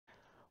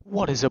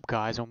What is up,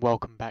 guys, and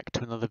welcome back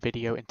to another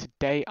video. And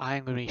today I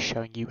am going to be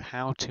showing you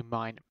how to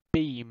mine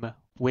Beam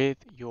with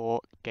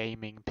your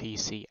gaming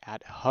PC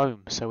at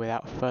home. So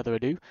without further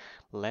ado,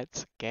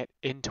 let's get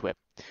into it.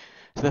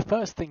 So the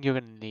first thing you're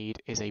going to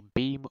need is a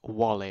Beam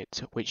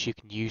wallet, which you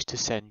can use to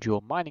send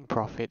your mining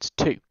profits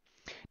to.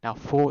 Now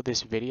for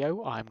this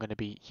video, I'm going to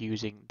be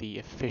using the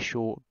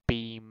official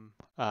Beam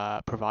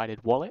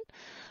provided wallet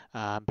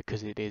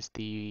because it is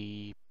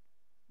the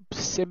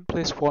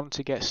simplest one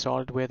to get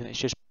started with, and it's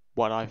just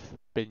what I've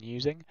been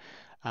using.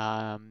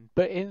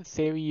 But in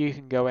theory, you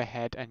can go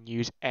ahead and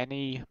use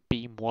any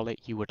Beam wallet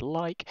you would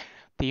like.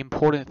 The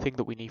important thing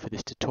that we need for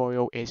this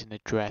tutorial is an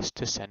address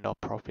to send our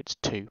profits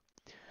to.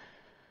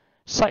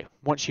 So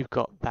once you've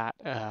got that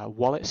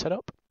wallet set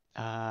up,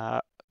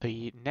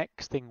 the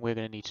next thing we're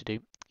going to need to do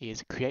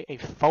is create a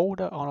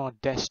folder on our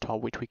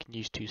desktop which we can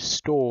use to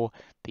store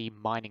the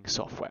mining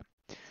software.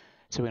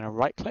 So we're going to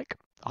right click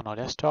on our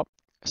desktop,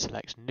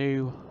 select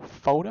new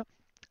folder,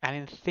 and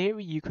in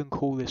theory you can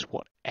call this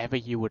whatever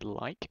you would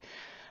like,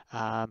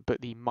 but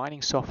the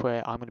mining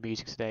software I'm going to be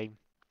using today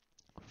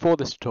for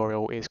this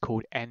tutorial is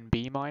called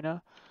NB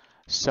Miner.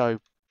 So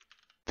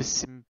for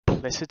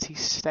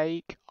simplicity's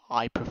sake,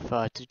 I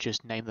prefer to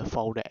just name the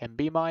folder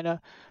NB Miner,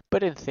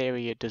 but in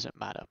theory it doesn't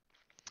matter.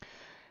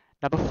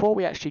 Now before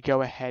we actually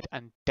go ahead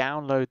and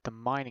download the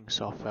mining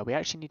software, we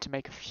actually need to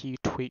make a few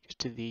tweaks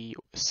to the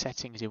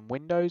settings in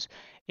Windows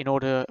in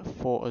order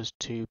for us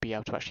to be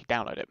able to actually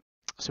download it.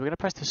 So we're going to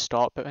press the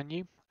Start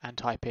menu and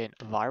type in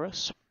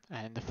Virus,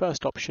 and the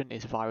first option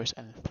is Virus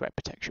and Threat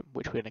Protection,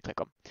 which we're going to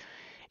click on.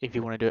 If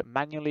you want to do it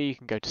manually, you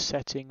can go to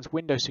Settings,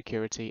 Windows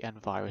Security,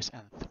 and Virus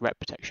and Threat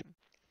Protection.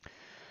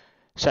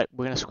 So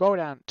we're going to scroll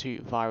down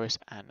to Virus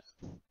and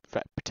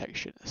Threat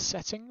Protection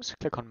Settings,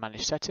 click on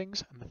Manage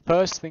Settings, and the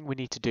first thing we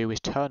need to do is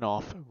turn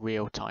off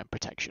Real-Time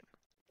Protection.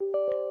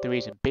 The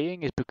reason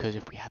being is because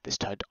if we had this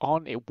turned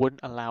on, it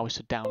wouldn't allow us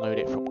to download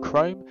it from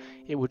Chrome,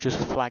 it would just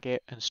flag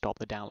it and stop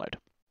the download.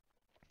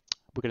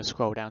 We're going to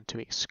scroll down to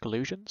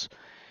Exclusions,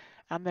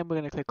 and then we're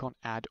going to click on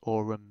Add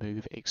or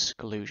Remove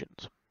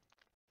Exclusions.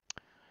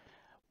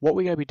 What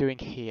we're going to be doing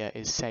here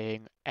is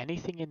saying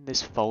anything in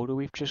this folder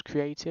we've just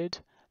created,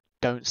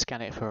 don't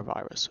scan it for a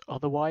virus.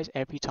 Otherwise,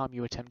 every time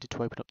you attempted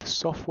to open up the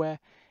software,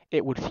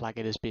 it would flag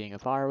it as being a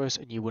virus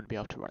and you wouldn't be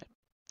able to run it.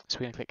 So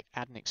we're going to click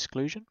Add an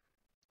Exclusion.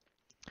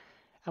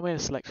 And we're going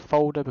to select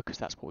Folder because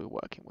that's what we're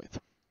working with.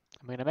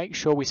 And we're going to make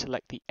sure we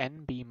select the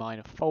NB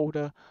Miner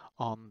folder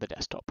on the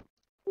desktop.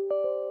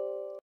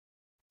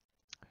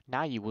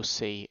 Now you will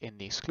see in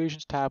the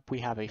Exclusions tab, we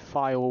have a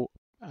file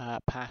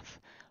path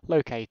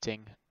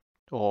locating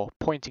or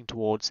pointing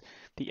towards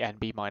the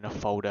NB Miner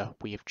folder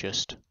we have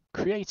just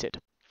created.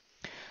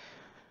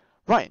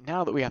 Right,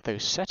 now that we have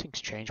those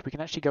settings changed, we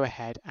can actually go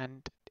ahead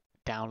and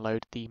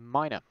download the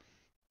miner.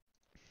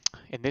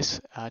 In this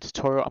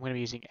tutorial, I'm going to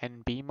be using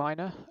NB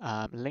Miner.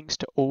 Links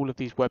to all of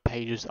these web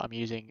pages that I'm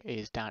using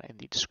is down in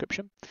the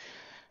description.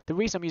 The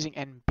reason I'm using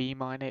NB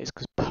Miner is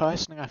because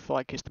personally I feel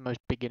like it's the most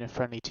beginner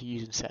friendly to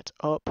use and set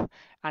up,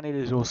 and it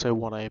is also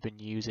what I have been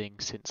using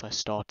since I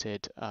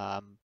started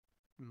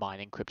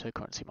mining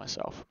cryptocurrency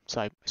myself.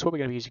 So it's what we're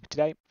going to be using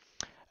today.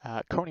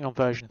 Currently on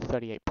version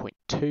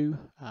 38.2,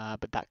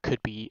 but that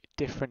could be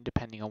different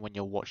depending on when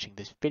you're watching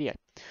this video.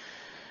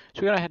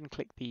 So we're going to go ahead and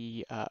click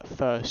the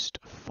first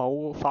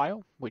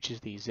file, which is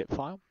the zip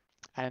file,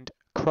 and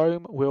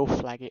Chrome will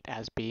flag it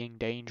as being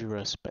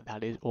dangerous, but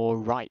that is all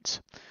right.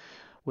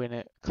 We're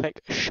going to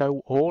click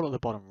Show All at the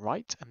bottom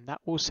right, and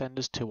that will send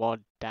us to our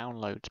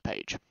Downloads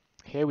page.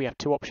 Here we have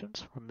two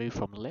options, Remove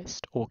from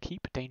List or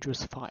Keep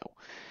Dangerous File.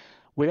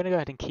 We're going to go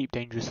ahead and keep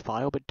dangerous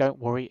file, but don't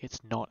worry, it's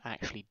not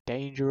actually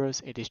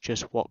dangerous. It is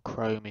just what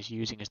Chrome is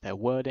using as their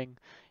wording.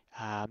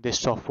 This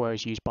software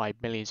is used by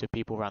millions of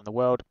people around the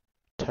world.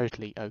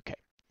 Totally okay.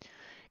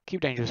 Keep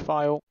dangerous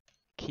file,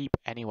 keep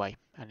anyway,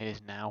 and it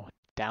is now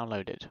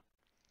downloaded.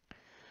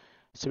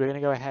 So we're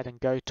going to go ahead and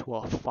go to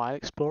our File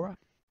Explorer,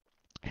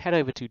 head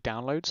over to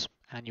Downloads,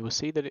 and you will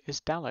see that it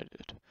is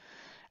downloaded.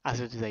 As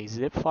it is a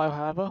zip file,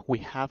 however, we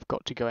have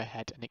got to go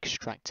ahead and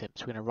extract it.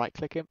 So we're going to right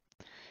click it,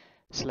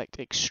 select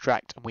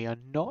extract, and we are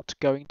not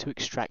going to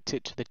extract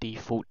it to the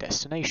default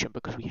destination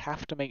because we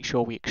have to make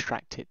sure we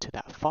extract it to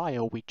that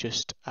file we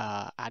just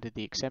added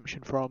the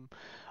exemption from,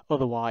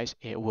 otherwise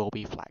it will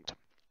be flagged.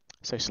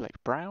 So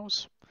select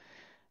browse,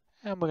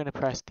 and we're going to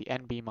press the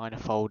NB Miner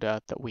folder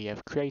that we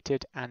have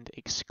created and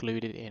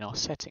excluded in our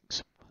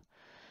settings.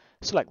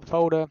 Select the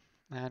folder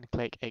and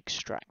click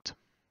extract.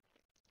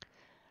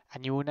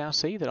 And you will now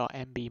see that our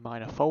NB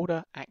Miner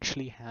folder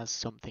actually has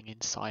something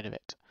inside of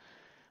it.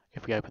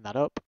 If we open that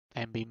up,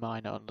 NB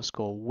Miner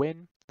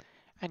 _win,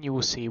 and you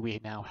will see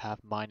we now have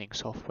mining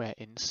software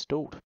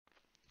installed.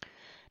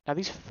 Now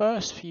these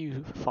first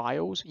few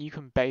files you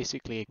can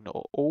basically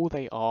ignore. All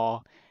they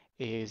are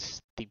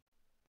is the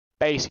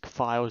basic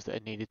files that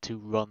are needed to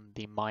run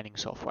the mining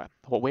software.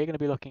 What we're going to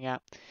be looking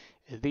at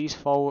is these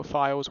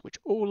files, which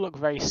all look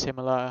very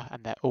similar,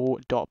 and they're all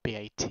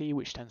 .bat,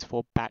 which stands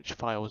for batch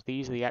files.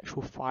 These are the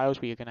actual files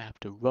we are going to have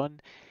to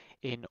run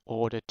in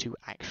order to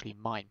actually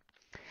mine.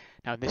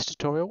 Now in this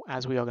tutorial,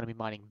 as we are going to be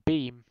mining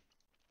Beam,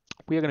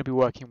 we are going to be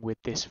working with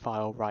this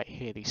file right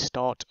here, the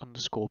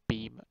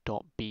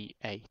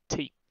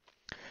start_beam.bat.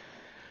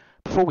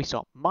 Before we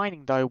start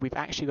mining though, we've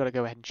actually got to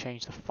go ahead and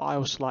change the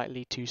file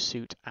slightly to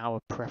suit our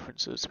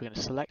preferences. So we're going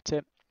to select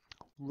it,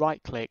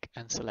 right click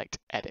and select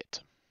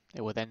edit.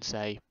 It will then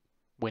say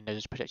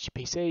Windows protect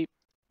your PC.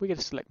 We're going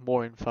to select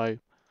more info,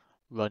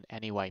 run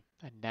anyway.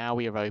 And now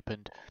we have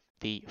opened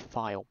the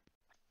file.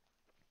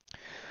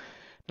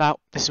 Now,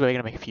 this is where we're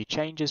going to make a few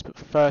changes, but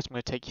first I'm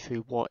going to take you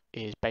through what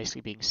is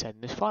basically being said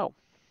in this file.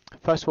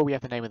 First of all, we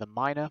have the name of the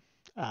miner,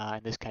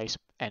 in this case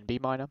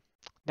NB miner.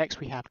 Next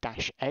we have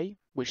 -A,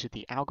 which is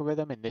the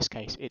algorithm, in this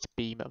case it's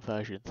Beam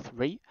version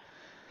 3.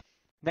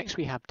 Next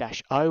we have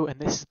 -O, and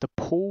this is the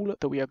pool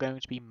that we are going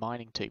to be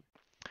mining to.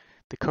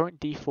 The current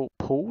default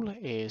pool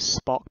is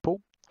Spark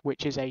Pool,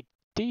 which is a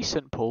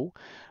decent pool,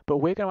 but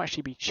we're going to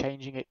actually be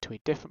changing it to a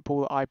different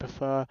pool that I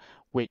prefer,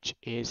 which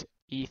is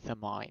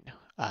Ethermine.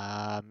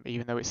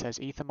 Even though it says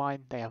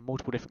Ethermine, they have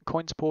multiple different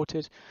coins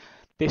supported.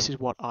 This is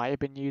what I have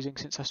been using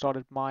since I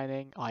started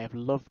mining. I have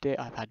loved it.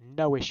 I've had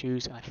no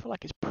issues, and I feel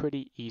like it's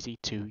pretty easy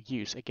to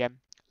use. Again,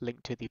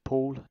 link to the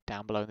pool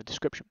down below in the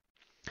description.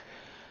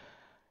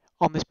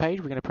 On this page,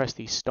 we're going to press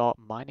the Start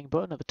Mining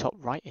button at the top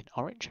right in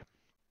orange.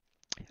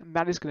 And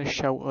that is going to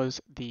show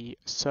us the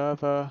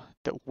server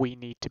that we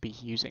need to be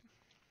using.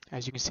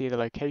 As you can see, the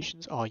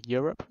locations are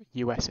Europe,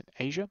 US, and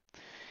Asia.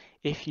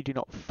 If you do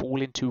not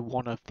fall into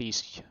one of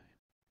these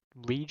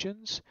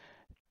regions,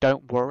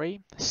 don't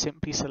worry,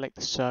 simply select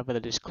the server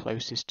that is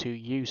closest to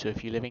you. So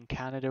if you live in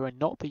Canada and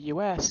not the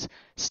US,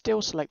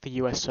 still select the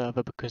US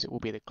server because it will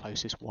be the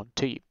closest one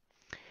to you.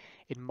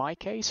 In my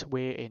case,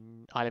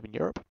 I live in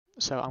Europe,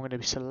 so I'm going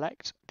to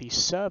select the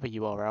server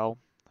URL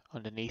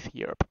underneath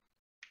Europe.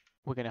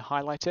 We're going to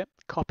highlight it,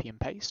 copy and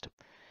paste,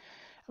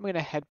 and we're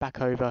going to head back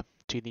over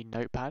to the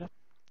notepad,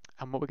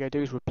 and what we're going to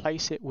do is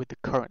replace it with the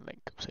current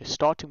link. So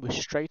starting with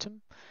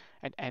Stratum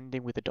and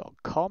ending with the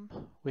 .com,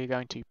 we're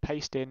going to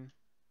paste in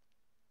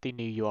the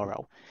new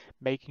URL,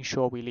 making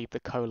sure we leave the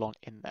colon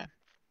in there.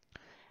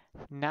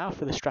 Now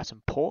for the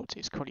Stratum port,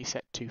 it's currently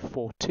set to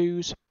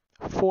 42s.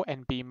 For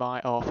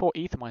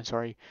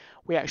Ethermine,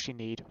 we actually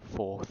need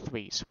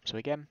 43s. So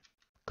again,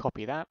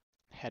 copy that,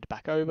 head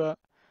back over,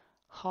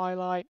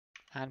 highlight,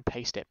 and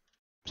paste it.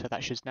 So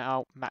that should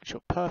now match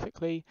up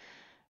perfectly.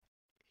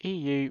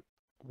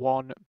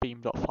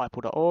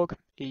 EU1beam.flypool.org,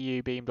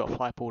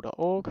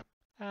 EU-beam.flypool.org,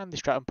 and the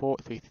Stratum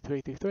port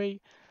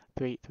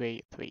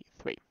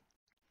 3333.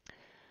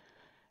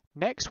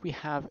 Next, we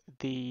have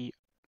the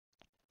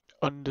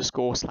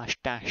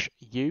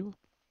 _/-u,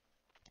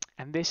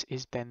 and this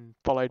is then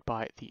followed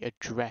by the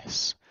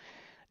address.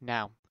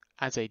 Now,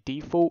 as a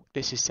default,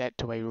 this is set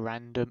to a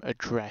random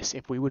address.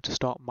 If we were to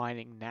start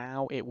mining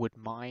now, it would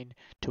mine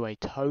to a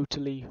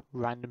totally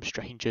random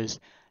stranger's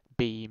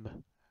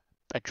Beam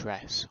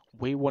address.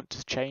 We want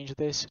to change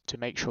this to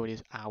make sure it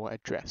is our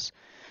address.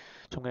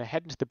 So I'm going to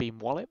head into the Beam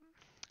wallet,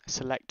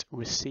 select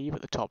receive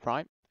at the top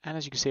right, and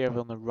as you can see over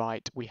on the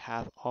right, we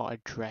have our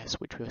address,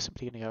 which we're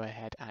simply going to go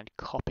ahead and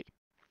copy.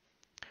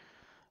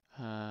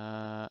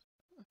 I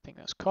think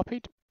that's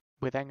copied.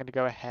 We're then going to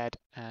go ahead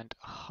and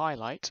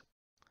highlight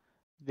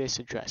this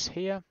address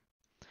here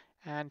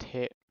and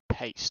hit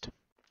paste.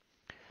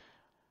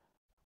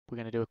 We're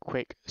going to do a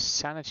quick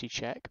sanity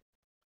check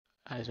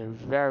as a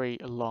very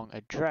long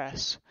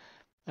address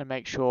and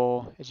make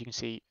sure, as you can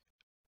see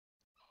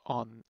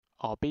on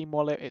our Beam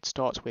wallet, it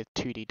starts with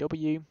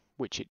 2DW,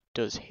 which it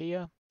does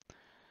here,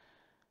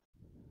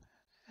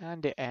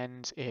 and it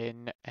ends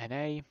in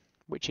NA,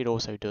 which it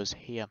also does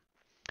here.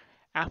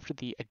 After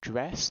the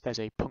address, there's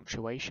a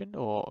punctuation,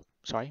 a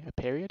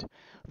period,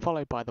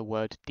 followed by the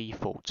word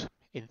default.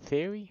 In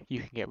theory, you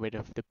can get rid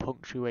of the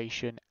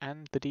punctuation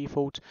and the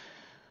default,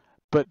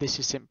 but this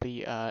is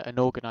simply an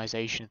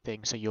organization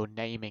thing, so you're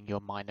naming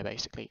your miner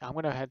basically. I'm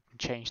going to go ahead and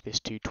change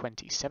this to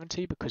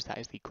 2070 because that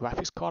is the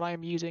graphics card I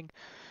am using,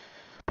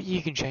 but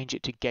you can change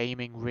it to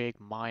gaming rig,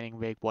 mining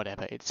rig,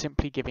 whatever. It's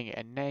simply giving it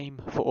a name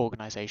for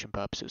organization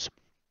purposes.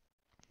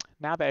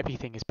 Now that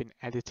everything has been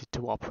edited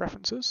to our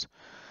preferences,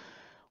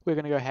 we're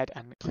going to go ahead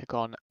and click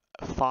on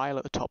File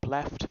at the top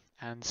left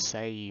and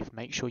Save.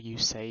 Make sure you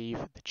save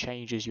the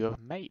changes you have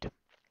made.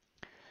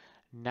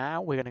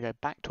 Now we're going to go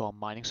back to our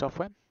mining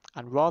software,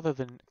 and rather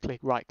than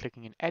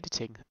right-clicking and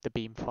editing the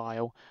Beam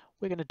file,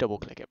 we're going to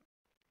double-click it.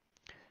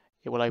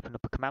 It will open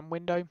up a command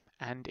window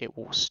and it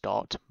will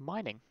start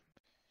mining.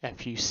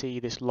 If you see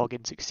this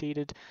login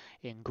succeeded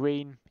in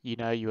green, you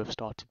know you have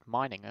started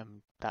mining,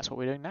 and that's what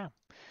we're doing now.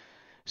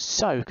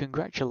 So,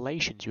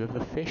 congratulations, you have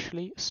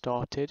officially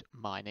started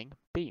mining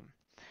Beam.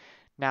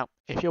 Now,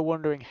 if you're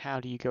wondering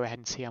how do you go ahead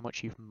and see how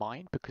much you've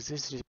mined, because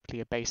this is simply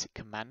a basic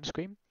command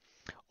screen,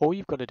 all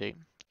you've got to do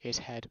is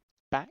head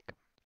back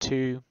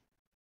to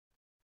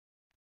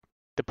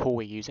the pool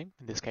we're using,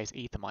 in this case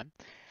Ethermine,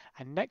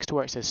 and next to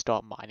where it says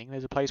start mining,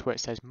 there's a place where it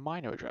says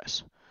miner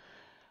address.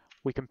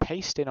 We can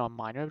paste in our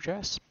miner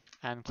address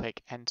and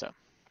click enter.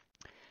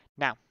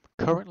 Now,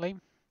 currently,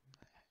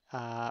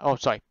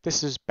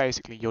 this is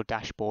basically your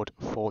dashboard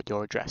for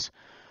your address.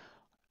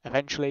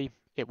 Eventually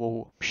it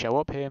will show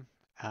up here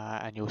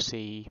and you'll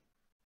see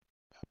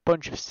a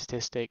bunch of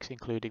statistics,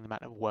 including the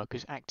amount of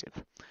workers active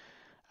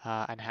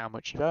and how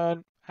much you've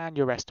earned and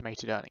your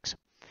estimated earnings.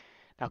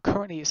 Now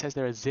currently it says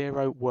there are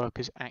 0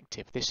 workers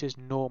active. This is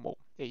normal.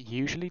 It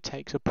usually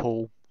takes a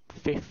pool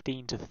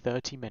 15 to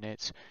 30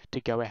 minutes to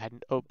go ahead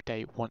and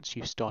update once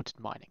you've started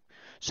mining.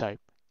 So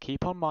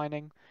keep on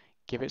mining,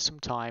 give it some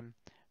time,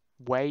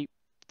 wait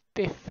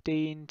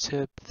 15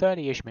 to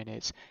 30-ish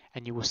minutes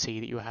and you will see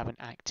that you have an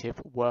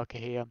active worker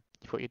here.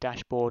 You've got your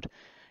dashboard,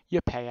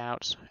 your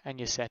payouts and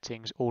your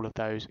settings. All of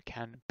those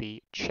can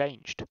be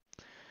changed.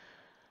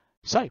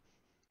 So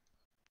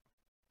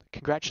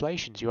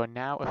congratulations, you are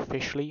now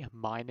officially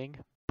mining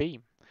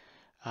Beam.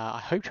 I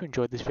hope you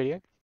enjoyed this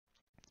video.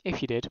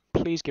 If you did,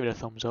 please give it a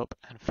thumbs up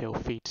and feel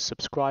free to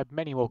subscribe.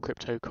 Many more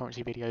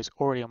cryptocurrency videos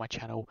already on my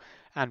channel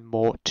and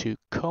more to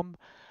come.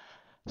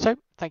 So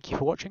thank you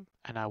for watching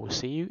and I will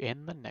see you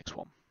in the next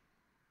one.